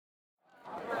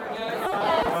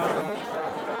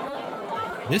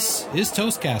This is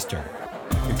Toastcaster,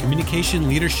 your communication,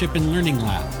 leadership, and learning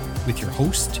lab with your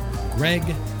host, Greg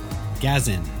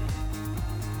Gazin.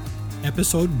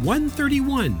 Episode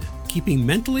 131, Keeping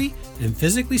Mentally and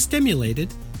Physically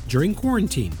Stimulated During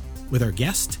Quarantine, with our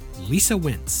guest, Lisa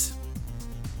Wentz.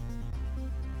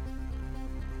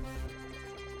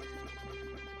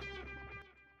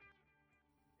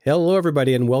 Hello,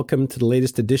 everybody, and welcome to the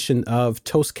latest edition of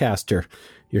Toastcaster,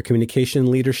 your communication,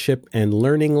 leadership, and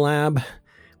learning lab.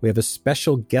 We have a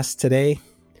special guest today,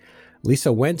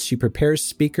 Lisa Wentz. She prepares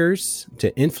speakers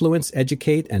to influence,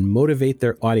 educate, and motivate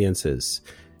their audiences.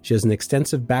 She has an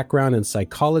extensive background in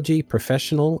psychology,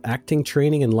 professional acting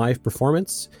training, and live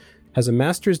performance, has a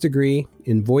master's degree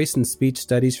in voice and speech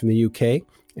studies from the UK,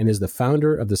 and is the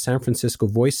founder of the San Francisco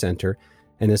Voice Center,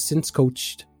 and has since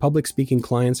coached public speaking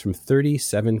clients from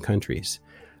 37 countries.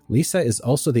 Lisa is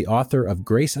also the author of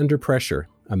Grace Under Pressure,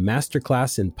 a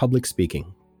masterclass in public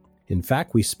speaking. In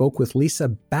fact, we spoke with Lisa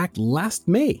back last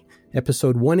May,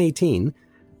 episode 118,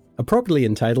 appropriately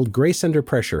entitled Grace Under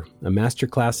Pressure, a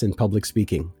masterclass in public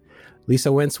speaking.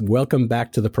 Lisa Wentz, welcome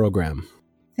back to the program.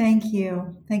 Thank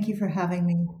you. Thank you for having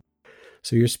me.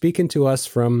 So you're speaking to us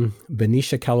from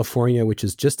Benicia, California, which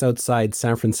is just outside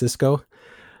San Francisco.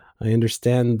 I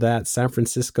understand that San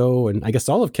Francisco, and I guess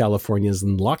all of California, is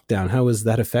in lockdown. How is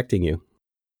that affecting you?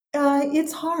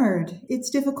 It's hard. It's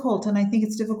difficult. And I think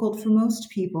it's difficult for most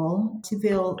people to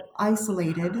feel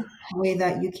isolated the way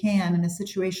that you can in a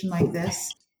situation like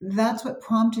this. That's what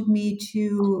prompted me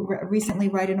to recently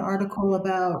write an article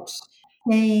about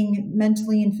staying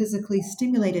mentally and physically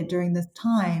stimulated during this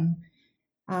time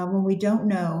when we don't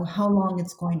know how long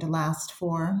it's going to last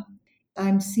for.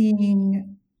 I'm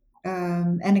seeing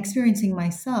and experiencing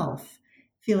myself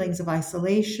feelings of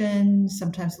isolation,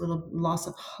 sometimes a little loss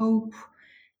of hope,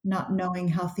 not knowing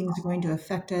how things are going to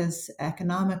affect us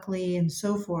economically and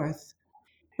so forth.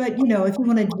 But, if you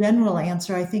want a general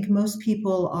answer, I think most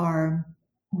people are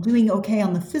doing okay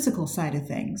on the physical side of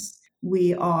things.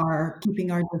 We are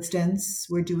keeping our distance.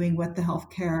 We're doing what the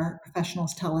healthcare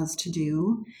professionals tell us to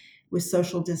do with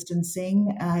social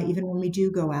distancing, even when we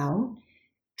do go out.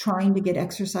 Trying to get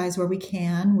exercise where we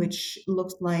can, which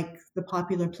looks like the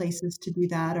popular places to do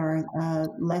that are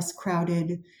less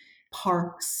crowded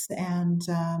parks and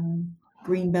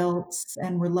green belts.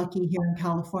 And we're lucky here in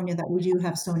California that we do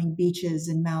have so many beaches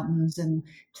and mountains and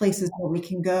places where we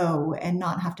can go and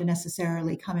not have to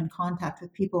necessarily come in contact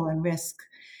with people and risk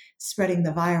spreading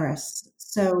the virus.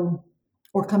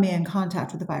 Or coming in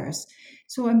contact with the virus.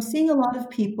 So I'm seeing a lot of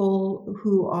people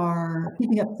who are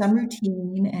keeping up some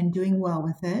routine and doing well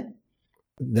with it.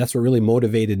 That's what really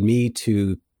motivated me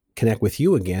to connect with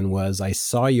you again was I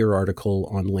saw your article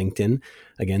on LinkedIn,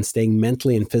 again, staying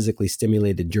mentally and physically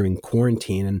stimulated during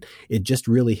quarantine. And it just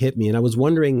really hit me. And I was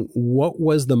wondering, what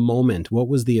was the moment? What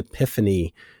was the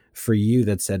epiphany for you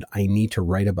that said, I need to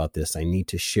write about this. I need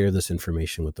to share this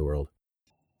information with the world?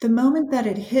 The moment that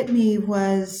it hit me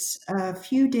was a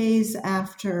few days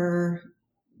after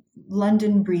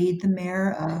London Breed, the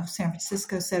mayor of San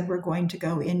Francisco, said we're going to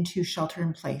go into shelter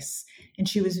in place. And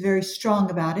she was very strong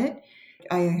about it.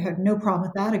 I had no problem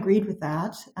with that, agreed with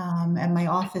that. And my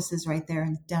office is right there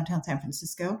in downtown San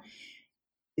Francisco.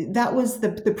 That was the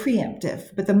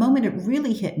preemptive. But the moment it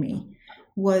really hit me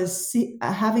was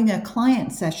having a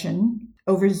client session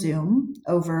over Zoom,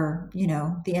 over,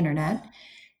 the internet,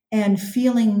 and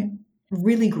feeling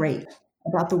really great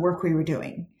about the work we were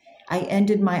doing. I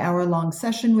ended my hour-long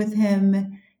session with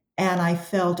him, and I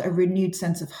felt a renewed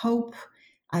sense of hope.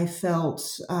 I felt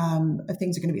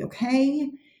things are going to be okay.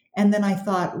 And then I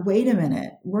thought, wait a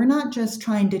minute, we're not just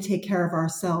trying to take care of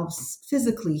ourselves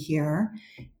physically here,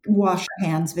 wash our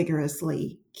hands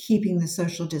vigorously, keeping the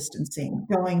social distancing,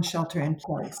 going shelter in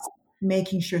place,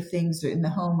 making sure things in the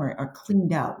home are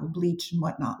cleaned out with bleach and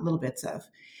whatnot, little bits of.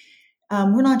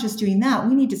 We're not just doing that.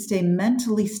 We need to stay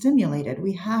mentally stimulated.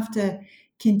 We have to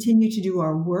continue to do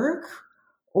our work,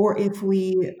 or if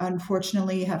we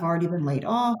unfortunately have already been laid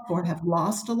off or have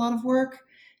lost a lot of work,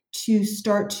 to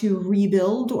start to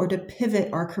rebuild or to pivot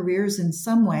our careers in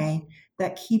some way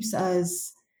that keeps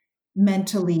us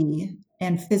mentally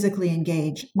and physically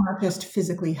engaged, not just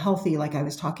physically healthy, like I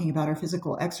was talking about, our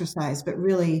physical exercise, but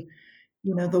really,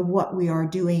 the what we are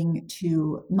doing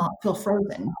to not feel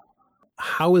frozen.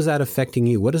 How is that affecting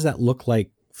you? What does that look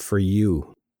like for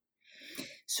you?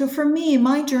 So for me,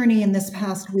 my journey in this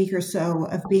past week or so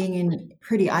of being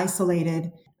pretty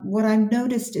isolated, what I've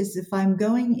noticed is if I'm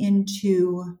going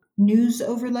into news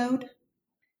overload,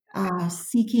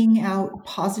 seeking out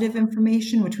positive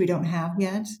information, which we don't have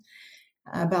yet,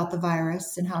 about the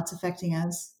virus and how it's affecting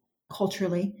us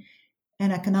culturally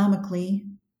and economically,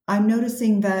 I'm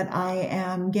noticing that I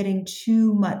am getting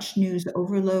too much news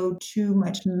overload, too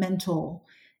much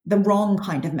the wrong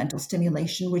kind of mental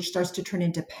stimulation, which starts to turn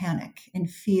into panic and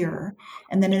fear.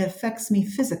 And then it affects me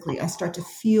physically. I start to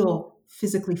feel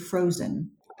physically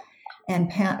frozen.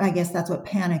 And I guess that's what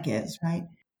panic is, right?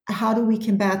 How do we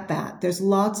combat that? There's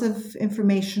lots of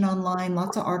information online,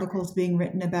 lots of articles being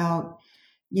written about,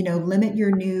 limit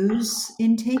your news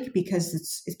intake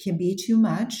because it can be too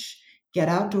much. Get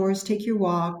outdoors, take your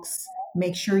walks,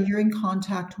 make sure you're in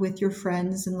contact with your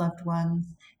friends and loved ones.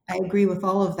 I agree with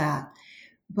all of that.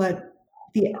 But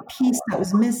the piece that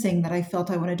was missing that I felt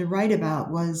I wanted to write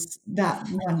about was that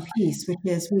one piece, which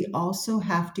is we also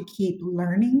have to keep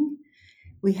learning.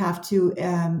 We have to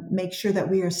make sure that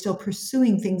we are still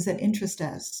pursuing things that interest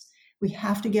us. We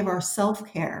have to give our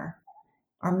self-care,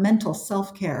 our mental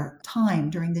self-care time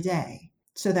during the day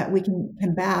so that we can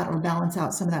combat or balance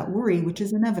out some of that worry, which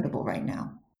is inevitable right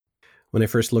now. When I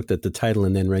first looked at the title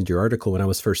and then read your article, what I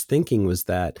was first thinking was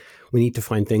that we need to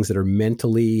find things that are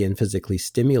mentally and physically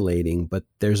stimulating, but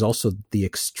there's also the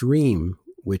extreme,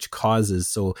 which causes,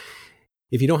 so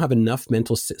if you don't have enough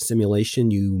mental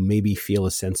stimulation, you maybe feel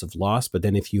a sense of loss. But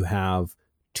then if you have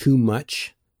too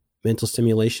much mental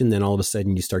stimulation, then all of a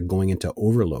sudden you start going into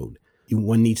overload.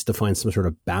 One needs to find some sort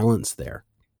of balance there.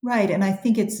 Right. And I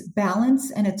think it's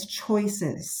balance and it's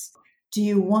choices. Do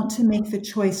you want to make the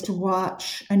choice to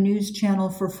watch a news channel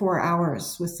for 4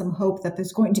 hours with some hope that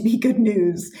there's going to be good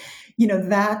news?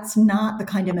 That's not the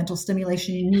kind of mental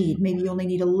stimulation you need. Maybe you only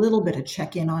need a little bit of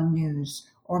check-in on news,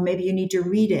 or maybe you need to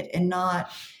read it and not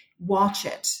watch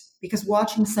it, because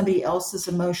watching somebody else's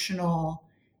emotional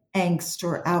angst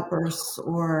or outbursts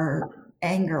or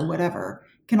anger, whatever,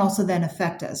 can also then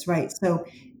affect us, right? So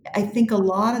I think a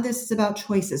lot of this is about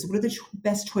choices. What are the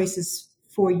best choices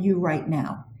for you right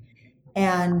now?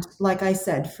 And like I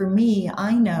said, for me,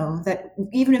 I know that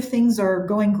even if things are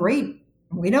going great,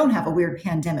 we don't have a weird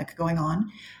pandemic going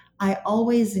on, I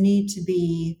always need to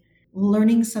be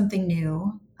learning something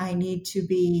new. I need to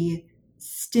be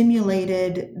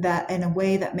stimulated that in a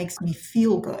way that makes me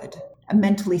feel good. I'm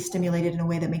mentally stimulated in a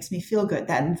way that makes me feel good.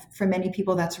 That for many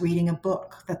people, that's reading a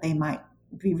book that they might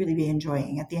really be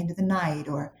enjoying at the end of the night,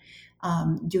 or a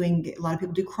lot of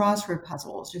people do crossword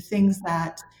puzzles, or things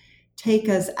that take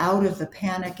us out of the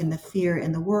panic and the fear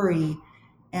and the worry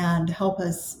and help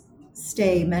us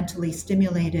stay mentally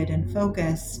stimulated and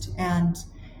focused and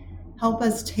help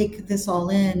us take this all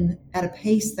in at a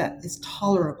pace that is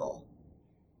tolerable.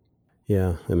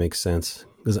 Yeah, that makes sense.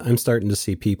 Because I'm starting to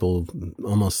see people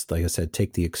almost, like I said,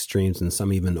 take the extremes and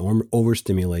some even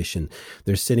overstimulation.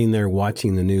 They're sitting there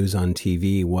watching the news on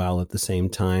TV while at the same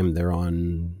time they're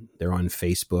on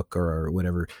Facebook or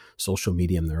whatever social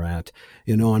medium they're at.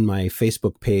 On my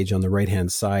Facebook page on the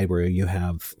right-hand side where you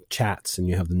have chats and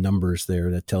you have the numbers there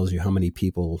that tells you how many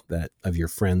people that of your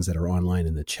friends that are online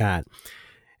in the chat.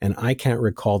 And I can't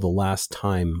recall the last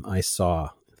time I saw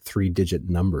 3-digit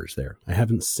numbers there. I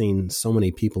haven't seen so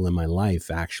many people in my life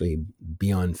actually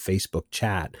be on Facebook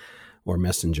chat or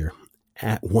Messenger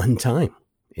at one time.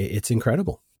 It's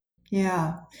incredible.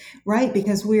 Yeah, right.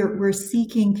 Because we're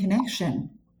seeking connection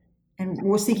and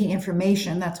we're seeking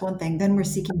information. That's one thing. Then we're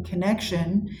seeking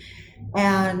connection.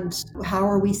 And how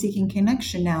are we seeking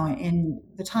connection now in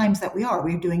the times that we are?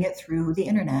 We're doing it through the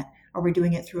internet, or we're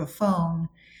doing it through a phone.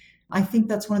 I think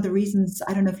that's one of the reasons,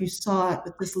 I don't know if you saw it,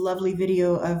 but this lovely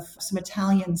video of some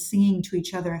Italians singing to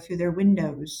each other through their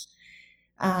windows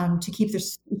to keep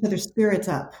each other's spirits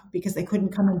up because they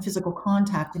couldn't come in physical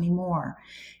contact anymore.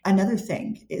 Another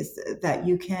thing is that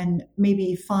you can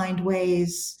maybe find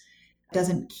ways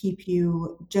doesn't keep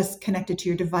you just connected to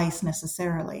your device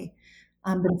necessarily,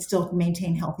 but still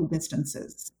maintain healthy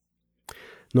distances.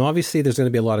 Now, obviously, there's going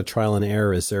to be a lot of trial and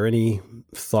error. Is there any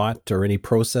thought or any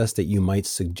process that you might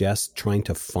suggest trying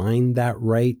to find that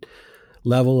right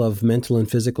level of mental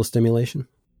and physical stimulation?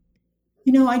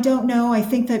 I don't know. I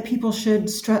think that people should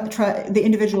the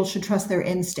individual should trust their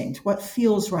instinct. What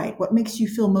feels right? What makes you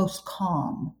feel most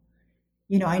calm?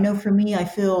 I know for me, I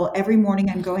feel every morning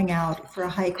I'm going out for a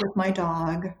hike with my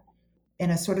dog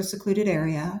in a sort of secluded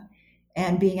area,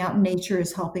 and being out in nature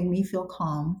is helping me feel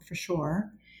calm for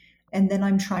sure. And then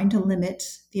I'm trying to limit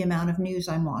the amount of news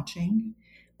I'm watching.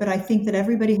 But I think that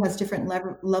everybody has different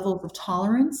levels of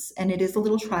tolerance, and it is a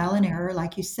little trial and error,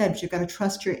 like you said, but you've got to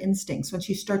trust your instincts. Once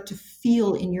you start to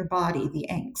feel in your body the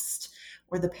angst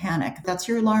or the panic, that's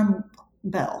your alarm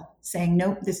bell saying,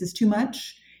 nope, this is too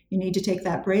much. You need to take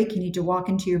that break. You need to walk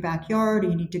into your backyard, or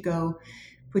you need to go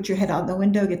put your head out the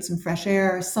window, get some fresh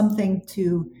air, something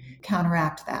to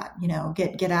counteract that,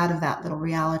 get out of that little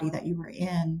reality that you were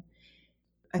in.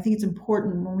 I think it's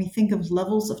important when we think of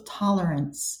levels of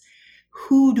tolerance,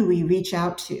 who do we reach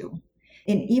out to?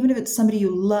 And even if it's somebody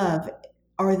you love,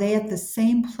 are they at the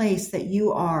same place that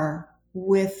you are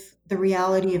with the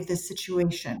reality of this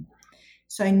situation?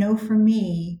 So I know for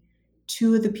me,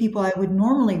 two of the people I would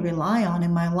normally rely on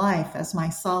in my life as my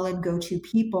solid go-to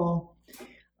people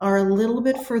are a little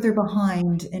bit further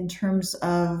behind in terms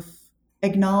of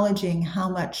acknowledging how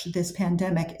much this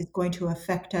pandemic is going to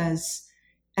affect us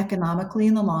economically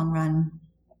in the long run,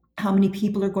 how many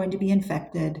people are going to be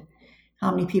infected,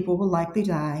 how many people will likely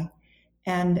die,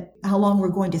 and how long we're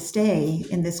going to stay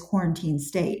in this quarantine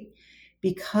state.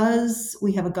 Because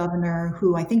we have a governor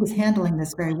who I think is handling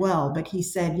this very well, but he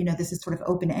said, this is sort of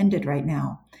open-ended right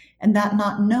now. And that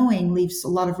not knowing leaves a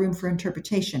lot of room for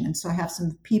interpretation. And so I have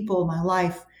some people in my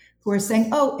life who are saying,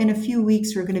 oh, in a few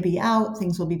weeks, we're going to be out,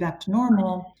 things will be back to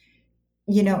normal.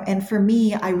 And for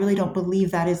me, I really don't believe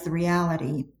that is the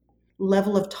reality.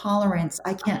 Level of tolerance,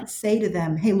 I can't say to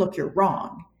them, hey, look, you're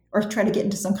wrong, or try to get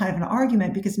into some kind of an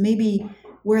argument, because maybe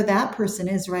where that person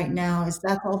is right now is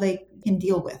that's all they can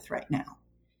deal with right now.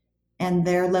 And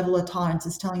their level of tolerance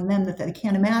is telling them that they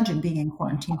can't imagine being in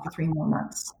quarantine for 3 more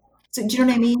months. So do you know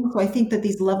what I mean? So I think that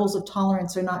these levels of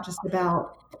tolerance are not just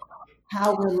about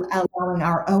how we're allowing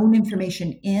our own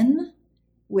information in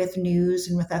with news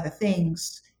and with other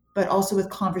things, but also with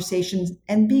conversations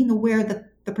and being aware that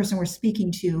the person we're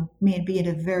speaking to may be in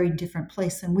a very different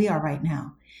place than we are right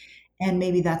now. And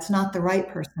maybe that's not the right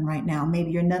person right now.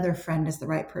 Maybe another friend is the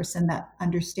right person that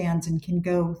understands and can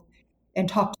go and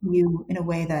talk to you in a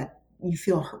way that you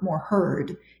feel more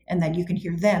heard and that you can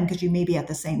hear them because you may be at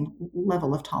the same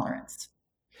level of tolerance.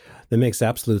 That makes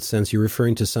absolute sense. You're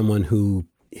referring to someone who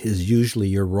is usually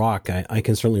your rock. I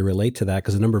can certainly relate to that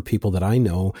because a number of people that I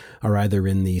know are either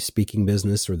in the speaking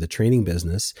business or the training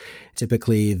business.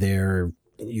 Typically, they're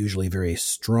usually very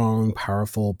strong,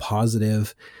 powerful,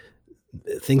 positive.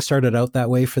 Things started out that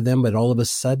way for them, but all of a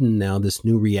sudden now this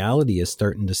new reality is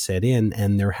starting to set in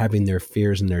and they're having their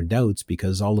fears and their doubts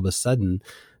because all of a sudden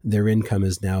their income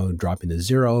is now dropping to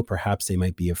zero. Perhaps they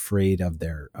might be afraid of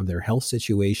their health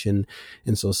situation.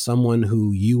 And so someone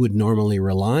who you would normally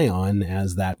rely on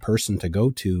as that person to go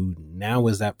to now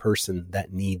is that person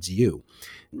that needs you.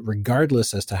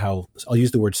 Regardless as to how, I'll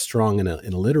use the word strong in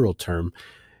a literal term,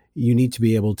 you need to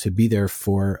be able to be there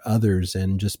for others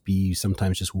and just be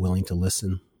sometimes just willing to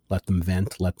listen, let them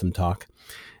vent, let them talk.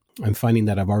 I'm finding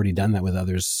that I've already done that with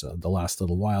others the last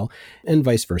little while, and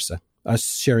vice versa,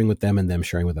 us sharing with them and them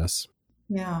sharing with us.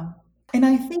 Yeah. And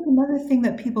I think another thing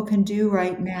that people can do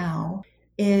right now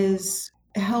is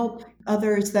help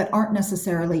others that aren't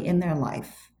necessarily in their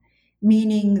life.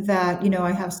 Meaning that,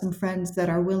 I have some friends that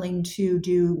are willing to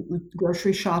do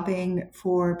grocery shopping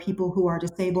for people who are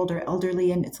disabled or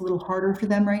elderly, and it's a little harder for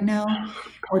them right now,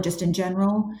 or just in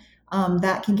general.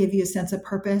 That can give you a sense of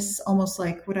purpose, almost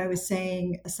like what I was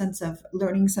saying, a sense of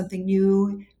learning something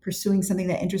new, pursuing something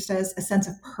that interests us. A sense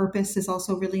of purpose is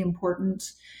also really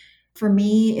important. For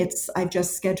me, I've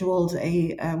just scheduled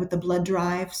with the blood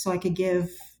drive so I could give,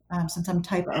 since I'm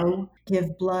type O,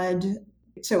 give blood.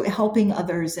 So helping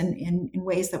others in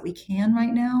ways that we can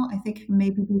right now, I think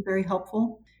maybe be very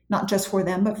helpful, not just for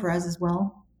them, but for us as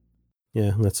well.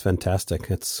 Yeah, that's fantastic.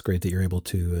 It's great that you're able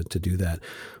to do that.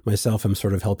 Myself, I'm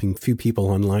sort of helping a few people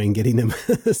online, getting them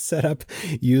set up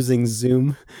using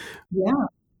Zoom. Yeah.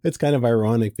 It's kind of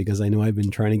ironic because I know I've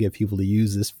been trying to get people to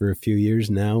use this for a few years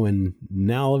now, and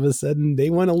now all of a sudden they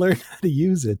want to learn how to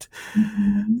use it.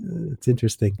 Mm-hmm. It's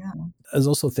interesting. Yeah. I was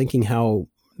also thinking how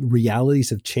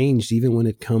realities have changed even when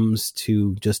it comes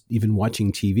to just even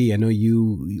watching TV. I know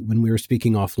when we were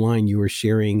speaking offline, you were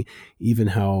sharing even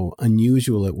how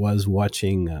unusual it was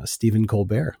watching Stephen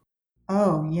Colbert.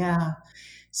 Oh, yeah.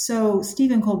 So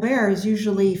Stephen Colbert is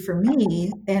usually, for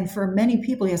me and for many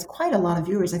people, he has quite a lot of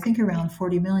viewers, I think around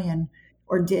 40 million,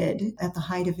 or did at the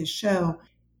height of his show.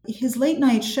 His late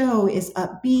night show is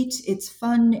upbeat, it's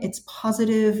fun, it's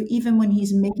positive, even when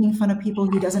he's making fun of people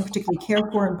he doesn't particularly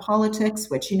care for in politics,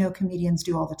 which comedians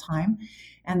do all the time,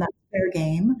 and that's fair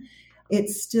game. He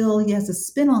has a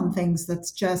spin on things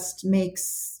that just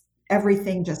makes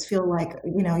everything just feel like,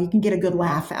 you can get a good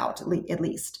laugh out at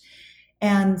least.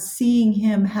 And seeing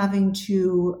him having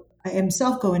to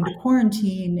himself go into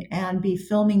quarantine and be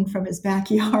filming from his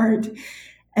backyard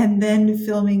and then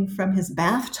filming from his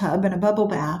bathtub in a bubble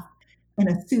bath, in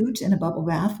a suit in a bubble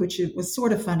bath, which was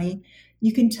sort of funny.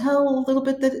 You can tell a little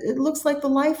bit that it looks like the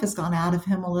life has gone out of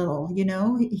him a little,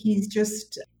 He's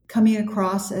just coming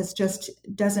across as just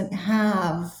doesn't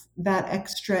have that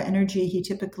extra energy he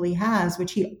typically has,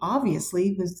 which he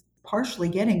obviously was partially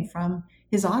getting from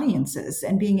his audiences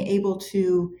and being able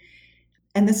to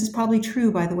And this is probably true,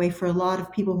 by the way, for a lot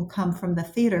of people who come from the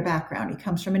theater background. He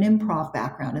comes from an improv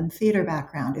background and theater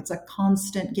background. It's a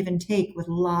constant give and take with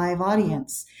live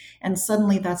audience. And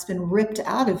suddenly that's been ripped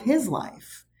out of his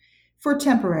life for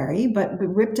temporary, but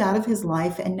ripped out of his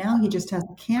life. And now he just has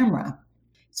a camera.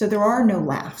 So there are no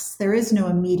laughs. There is no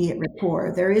immediate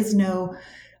rapport. There is no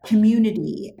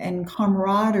community and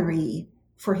camaraderie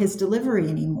for his delivery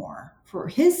anymore. For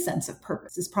his sense of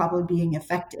purpose is probably being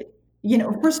affected.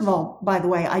 First of all, by the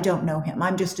way, I don't know him.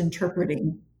 I'm just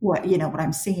interpreting what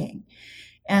I'm seeing.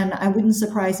 And I wouldn't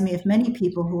surprise me if many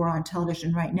people who are on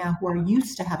television right now who are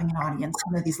used to having an audience,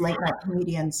 some of these late night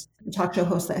comedians, talk show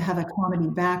hosts that have a comedy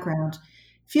background,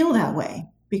 feel that way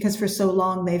because for so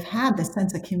long they've had this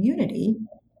sense of community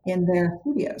in their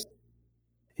studios.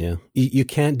 Yeah. You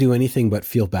can't do anything but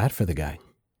feel bad for the guy,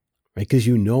 right? Because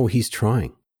he's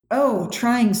trying. Oh,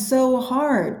 trying so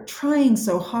hard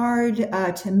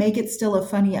to make it still a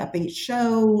funny, upbeat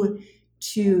show,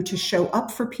 to show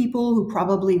up for people who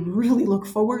probably really look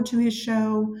forward to his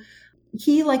show.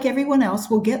 He, like everyone else,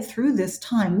 will get through this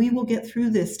time. We will get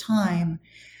through this time.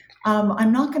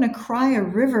 I'm not going to cry a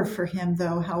river for him,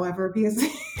 though, however, because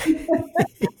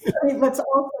let's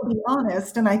also be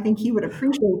honest, and I think he would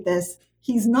appreciate this.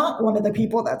 He's not one of the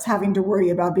people that's having to worry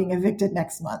about being evicted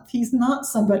next month. He's not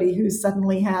somebody who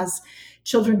suddenly has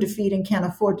children to feed and can't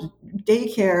afford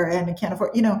daycare and can't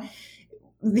afford,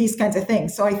 these kinds of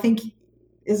things. So I think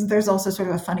there's also sort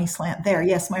of a funny slant there.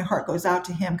 Yes, my heart goes out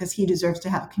to him because he deserves to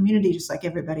have a community just like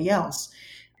everybody else.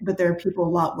 But there are people a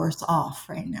lot worse off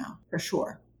right now, for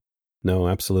sure. No,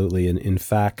 absolutely. And in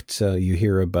fact, you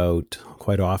hear about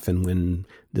quite often when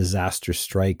disaster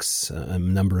strikes, a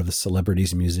number of the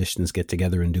celebrities and musicians get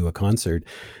together and do a concert.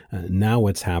 Now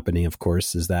what's happening, of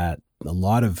course, is that a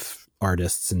lot of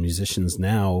artists and musicians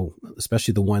now,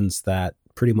 especially the ones that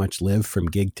pretty much live from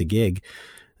gig to gig,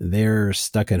 they're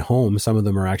stuck at home. Some of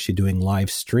them are actually doing live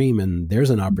stream, and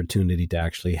there's an opportunity to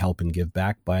actually help and give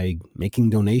back by making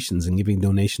donations and giving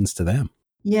donations to them.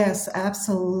 Yes,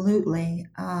 absolutely.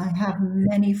 I have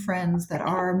many friends that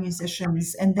are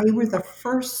musicians, and they were the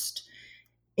first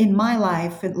in my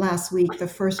life last week, the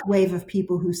first wave of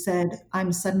people who said,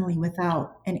 I'm suddenly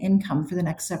without an income for the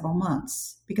next several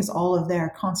months because all of their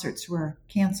concerts were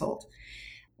canceled,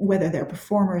 whether they're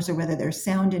performers or whether they're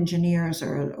sound engineers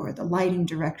or the lighting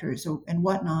directors and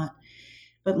whatnot.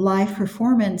 But live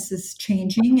performance is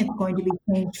changing. It's going to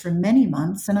be changed for many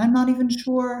months, and I'm not even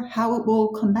sure how it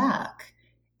will come back.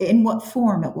 In what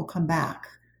form it will come back.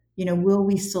 Will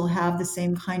we still have the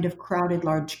same kind of crowded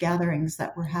large gatherings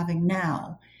that we're having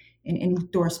now in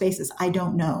indoor spaces? I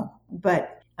don't know.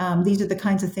 But these are the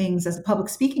kinds of things as a public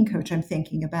speaking coach I'm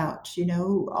thinking about.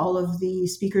 All of the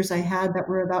speakers I had that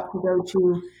were about to go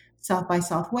to South by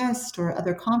Southwest or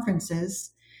other conferences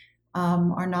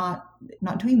are not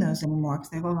doing those anymore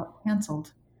because they've all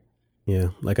canceled. Yeah,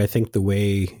 like I think the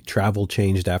way travel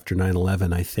changed after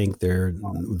 9/11, I think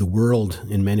the world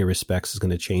in many respects is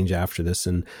going to change after this,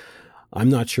 and I'm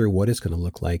not sure what it's going to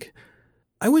look like.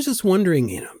 I was just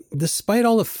wondering, despite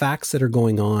all the facts that are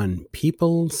going on,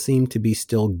 people seem to be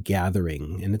still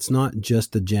gathering, and it's not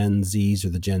just the Gen Zs or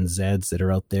the Gen Zs that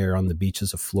are out there on the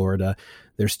beaches of Florida.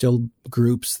 There's still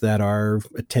groups that are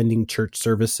attending church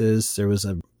services. There was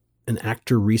an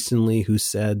actor recently who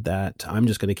said that I'm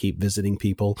just going to keep visiting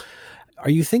people. Are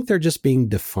you think they're just being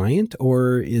defiant,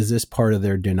 or is this part of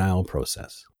their denial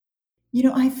process?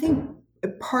 I think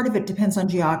part of it depends on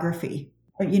geography.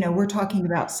 We're talking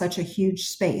about such a huge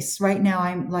space. Right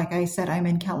now, like I said, I'm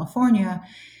in California.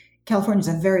 California is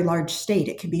a very large state.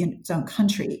 It could be in its own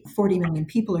country. 40 million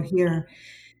people are here.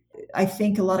 I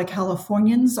think a lot of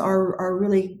Californians are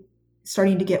really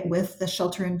starting to get with the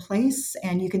shelter in place.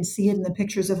 And you can see it in the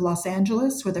pictures of Los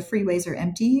Angeles where the freeways are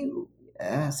empty,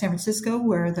 San Francisco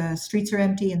where the streets are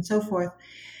empty and so forth.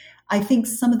 I think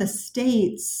some of the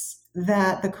states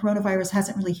that the coronavirus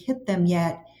hasn't really hit them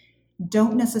yet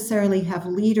don't necessarily have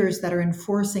leaders that are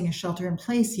enforcing a shelter in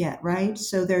place yet, right?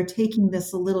 So they're taking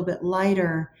this a little bit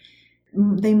lighter.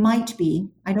 They might be,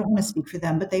 I don't want to speak for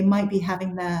them, but they might be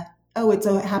having that, it's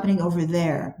happening over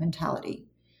there mentality.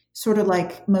 Sort of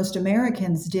like most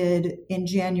Americans did in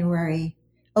January,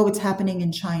 it's happening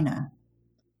in China,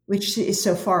 which is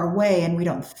so far away, and we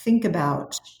don't think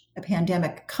about a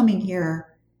pandemic coming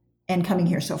here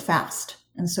so fast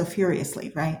and so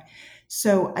furiously, right?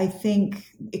 So I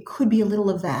think it could be a little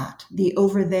of that, the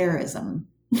over thereism,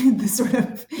 the sort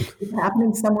of it's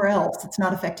happening somewhere else. It's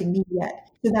not affecting me yet.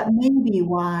 So that may be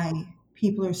why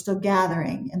people are still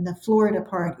gathering. And the Florida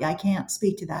part, I can't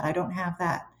speak to that. I don't have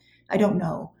that. I don't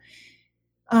know.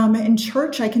 In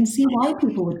church, I can see why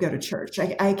people would go to church.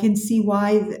 I can see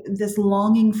why this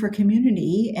longing for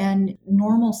community and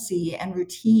normalcy and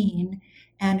routine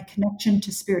and connection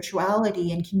to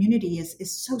spirituality and community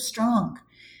is so strong.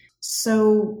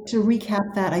 So, to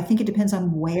recap that, I think it depends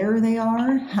on where they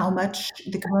are, how much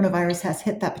the coronavirus has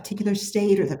hit that particular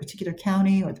state or the particular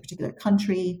county or the particular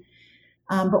country.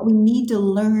 But we need to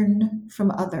learn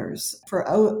from others. For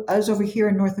us over here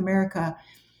in North America,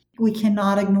 we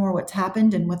cannot ignore what's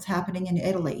happened and what's happening in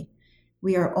Italy.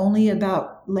 We are only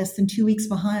about less than 2 weeks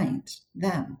behind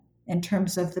them in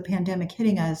terms of the pandemic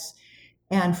hitting us.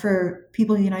 And for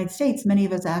people in the United States, many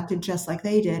of us acted just like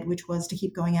they did, which was to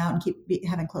keep going out and keep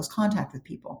having close contact with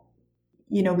people.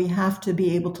 We have to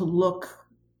be able to look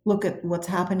at what's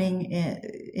happening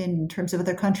in terms of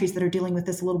other countries that are dealing with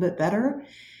this a little bit better,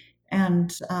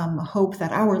 and hope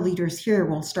that our leaders here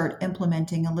will start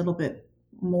implementing a little bit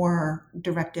more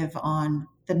directive on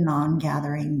the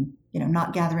non-gathering,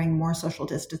 not gathering, more social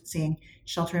distancing,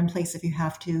 shelter in place if you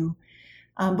have to.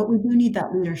 But we do need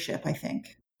that leadership, I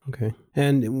think. Okay.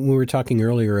 And when we were talking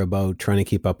earlier about trying to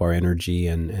keep up our energy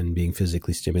and being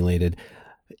physically stimulated,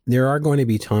 there are going to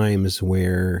be times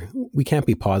where we can't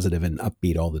be positive and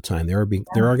upbeat all the time. There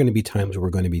are going to be times where we're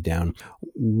going to be down.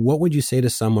 What would you say to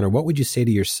someone, or what would you say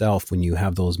to yourself when you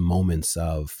have those moments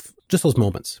of just those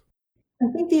moments?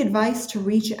 I think the advice to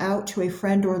reach out to a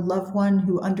friend or loved one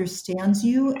who understands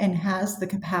you and has the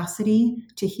capacity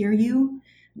to hear you.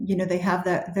 They have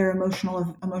that, they're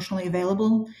emotionally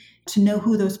available. To know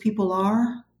who those people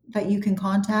are that you can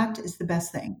contact is the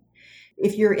best thing.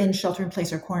 If you're in shelter in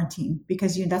place or quarantine,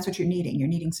 because that's what you're needing. You're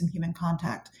needing some human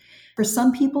contact. For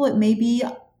some people, it may be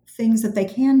things that they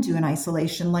can do in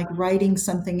isolation, like writing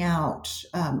something out,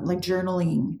 like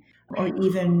journaling, or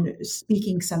even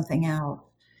speaking something out,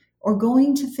 or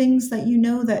going to things that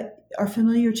that are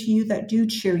familiar to you that do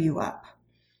cheer you up.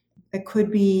 It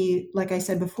could be, like I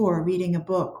said before, reading a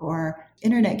book, or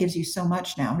internet gives you so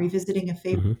much now, revisiting a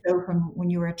favorite show from when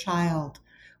you were a child,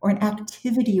 or an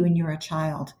activity when you were a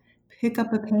child. Pick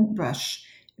up a paintbrush,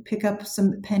 pick up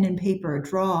some pen and paper,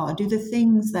 draw, do the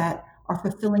things that are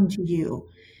fulfilling to you.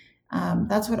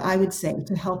 That's what I would say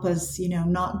to help us,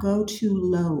 not go too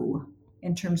low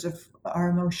in terms of our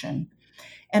emotion.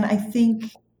 And I think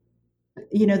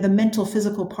the mental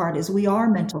physical part is we are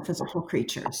mental physical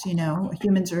creatures.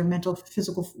 Humans are mental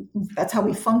physical. That's how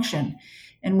we function.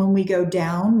 And when we go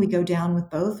down with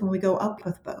both. When we go up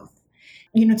with both.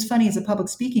 It's funny, as a public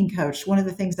speaking coach, one of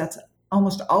the things that's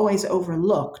almost always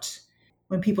overlooked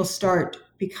when people start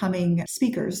becoming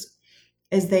speakers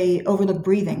is they overlook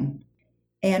breathing.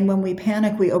 And when we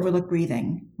panic, we overlook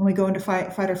breathing. When we go into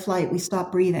fight or flight, we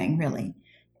stop breathing, really.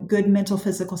 Good mental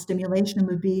physical stimulation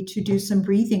would be to do some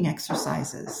breathing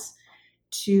exercises,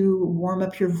 to warm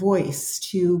up your voice,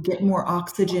 to get more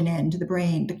oxygen into the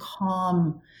brain, to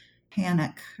calm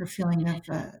panic or feeling of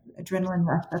adrenaline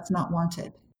rush that's not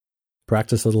wanted.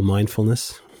 Practice a little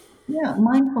mindfulness. Yeah,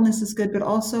 mindfulness is good, but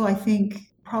also I think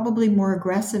probably more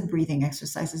aggressive breathing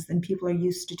exercises than people are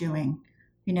used to doing,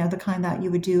 the kind that you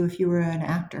would do if you were an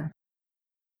actor.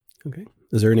 Okay.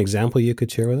 Is there an example you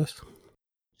could share with us?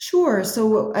 Sure.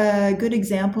 So a good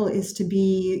example is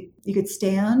you could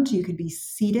stand, you could be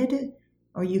seated,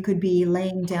 or you could be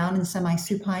laying down in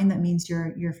semi-supine. That means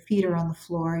your feet are on the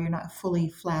floor, you're not fully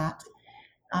flat,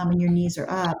 and your knees are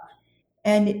up.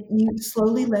 And you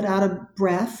slowly let out a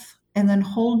breath and then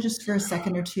hold just for a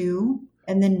second or two,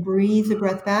 and then breathe the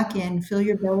breath back in, feel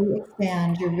your belly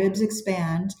expand, your ribs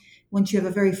expand. Once you have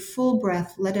a very full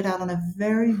breath, let it out on a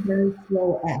very, very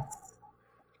slow S.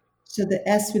 So the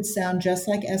S would sound just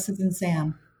like S as in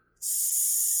Sam.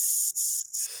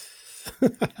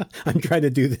 I'm trying to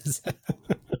do this.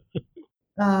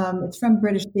 It's from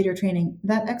British theater training.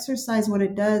 That exercise, what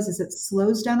it does is it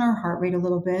slows down our heart rate a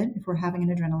little bit if we're having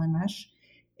an adrenaline rush.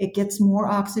 It gets more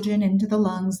oxygen into the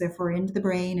lungs, therefore into the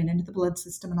brain and into the blood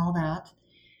system and all that.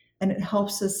 And it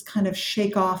helps us kind of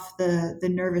shake off the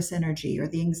nervous energy or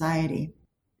the anxiety.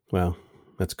 Wow,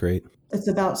 that's great. It's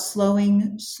about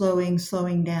slowing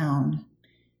down.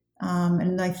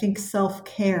 And I think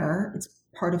self-care, it's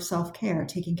part of self-care,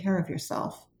 taking care of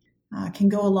yourself, can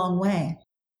go a long way.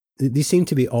 These seem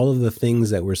to be all of the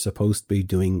things that we're supposed to be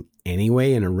doing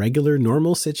anyway in a regular,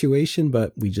 normal situation,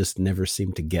 but we just never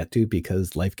seem to get to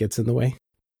because life gets in the way.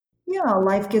 Yeah,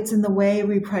 life gets in the way.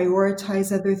 We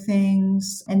prioritize other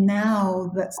things. And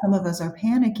now that some of us are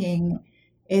panicking,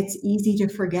 it's easy to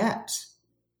forget.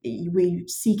 We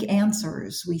seek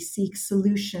answers, we seek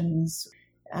solutions,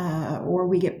 or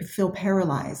we feel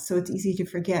paralyzed. So it's easy to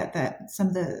forget that some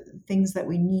of the things that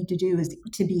we need to do is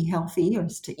to be healthy, or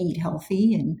is to eat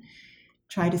healthy and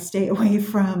try to stay away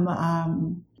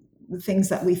from things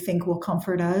that we think will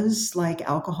comfort us, like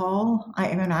alcohol.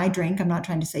 I drink. I'm not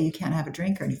trying to say you can't have a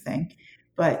drink or anything.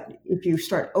 But if you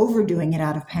start overdoing it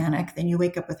out of panic, then you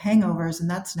wake up with hangovers, and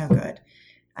that's no good.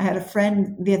 I had a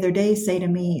friend the other day say to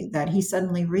me that he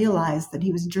suddenly realized that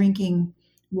he was drinking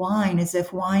wine as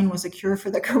if wine was a cure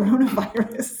for the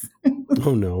coronavirus.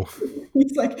 Oh, no.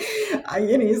 He's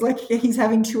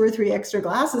having 2 or 3 extra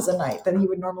glasses a night than he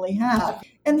would normally have.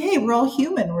 And hey, we're all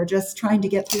human. We're just trying to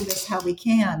get through this how we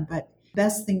can. But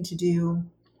best thing to do,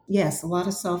 yes, a lot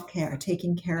of self-care,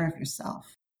 taking care of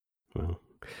yourself. Well,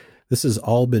 this has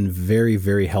all been very,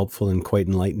 very helpful and quite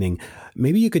enlightening.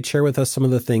 Maybe you could share with us some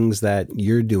of the things that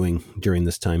you're doing during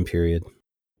this time period.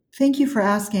 Thank you for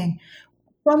asking.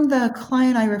 From the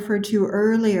client I referred to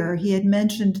earlier, he had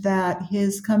mentioned that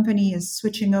his company is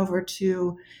switching over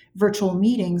to virtual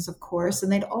meetings, of course,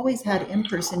 and they'd always had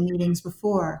in-person meetings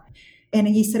before. And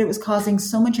he said it was causing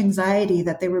so much anxiety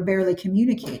that they were barely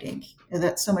communicating,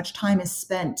 that so much time is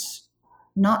spent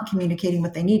not communicating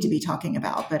what they need to be talking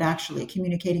about, but actually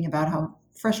communicating about how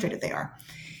frustrated they are.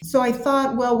 So I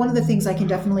thought, well, one of the things I can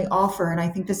definitely offer, and I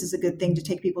think this is a good thing to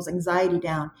take people's anxiety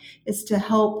down, is to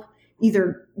help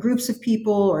either groups of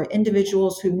people or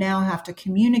individuals who now have to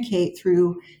communicate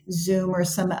through Zoom or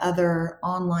some other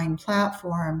online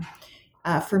platform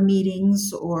for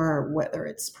meetings, or whether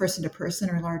it's person to person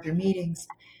or larger meetings,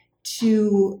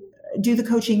 to do the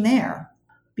coaching there.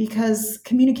 Because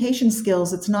communication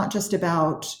skills, it's not just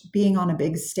about being on a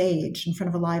big stage in front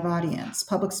of a live audience.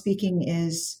 Public speaking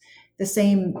is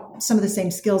some of the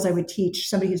same skills I would teach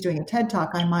somebody who's doing a TED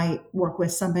Talk. I might work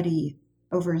with somebody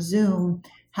over Zoom.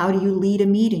 How do you lead a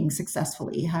meeting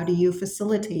successfully? How do you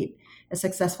facilitate a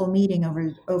successful meeting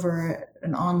over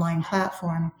an online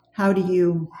platform? How do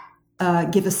you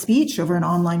give a speech over an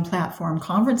online platform?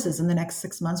 Conferences in the next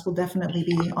 6 months will definitely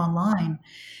be online.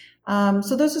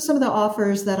 So those are some of the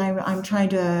offers that I'm trying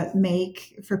to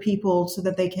make for people so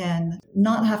that they can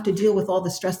not have to deal with all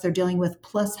the stress they're dealing with,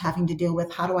 plus having to deal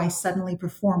with how do I suddenly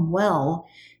perform well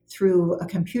through a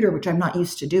computer, which I'm not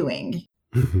used to doing.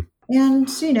 And,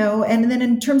 and then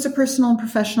in terms of personal and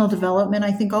professional development,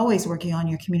 I think always working on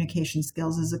your communication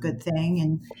skills is a good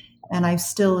thing. And I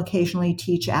still occasionally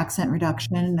teach accent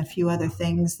reduction and a few other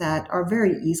things that are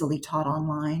very easily taught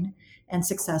online and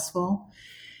successful.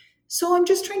 So I'm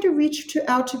just trying to reach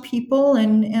out to people.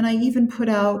 And I even put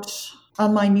out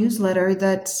on my newsletter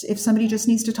that if somebody just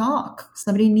needs to talk,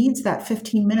 somebody needs that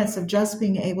 15 minutes of just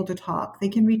being able to talk, they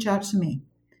can reach out to me.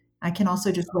 I can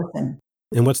also just listen.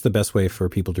 And what's the best way for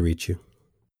people to reach you?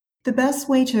 The best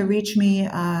way to reach me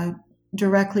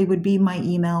directly would be my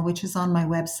email, which is on my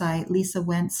website,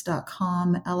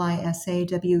 lisawentz.com,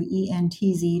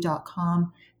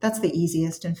 lisawentz.com. That's the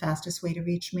easiest and fastest way to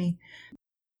reach me.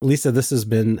 Lisa, this has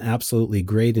been absolutely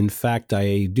great. In fact,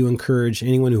 I do encourage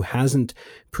anyone who hasn't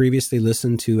previously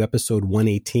listened to episode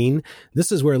 118.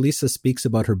 This is where Lisa speaks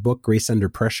about her book, Grace Under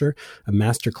Pressure, a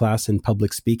masterclass in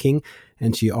public speaking,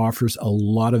 and she offers a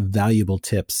lot of valuable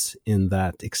tips in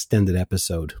that extended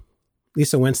episode.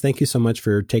 Lisa Wentz, thank you so much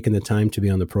for taking the time to be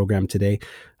on the program today.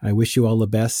 I wish you all the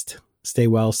best. Stay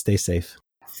well, stay safe.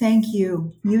 Thank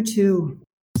you. You too.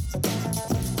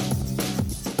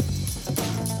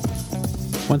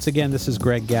 Once again, this is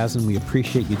Greg Gazin. We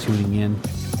appreciate you tuning in.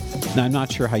 Now, I'm not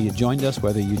sure how you joined us,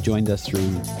 whether you joined us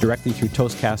directly through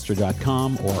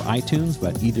Toastcaster.com or iTunes,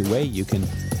 but either way, you can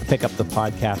pick up the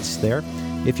podcasts there.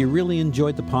 If you really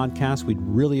enjoyed the podcast, we'd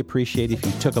really appreciate if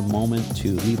you took a moment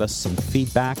to leave us some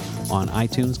feedback on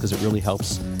iTunes, because it really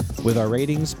helps with our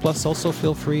ratings. Plus, also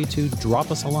feel free to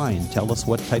drop us a line. Tell us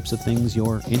what types of things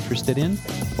you're interested in,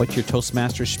 what your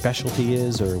Toastmaster specialty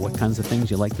is, or what kinds of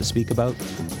things you like to speak about.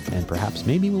 And perhaps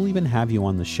maybe we'll even have you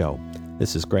on the show.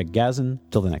 This is Greg Gazin.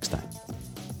 Till the next time.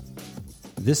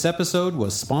 This episode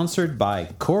was sponsored by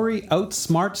Corey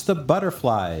Outsmarts the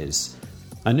Butterflies,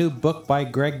 a new book by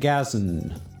Greg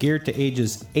Gazin, geared to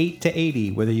ages 8 to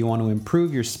 80. Whether you want to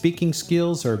improve your speaking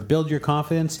skills or build your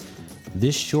confidence,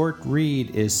 this short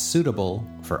read is suitable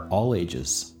for all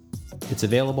ages. It's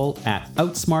available at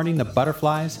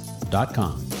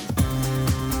outsmartingthebutterflies.com.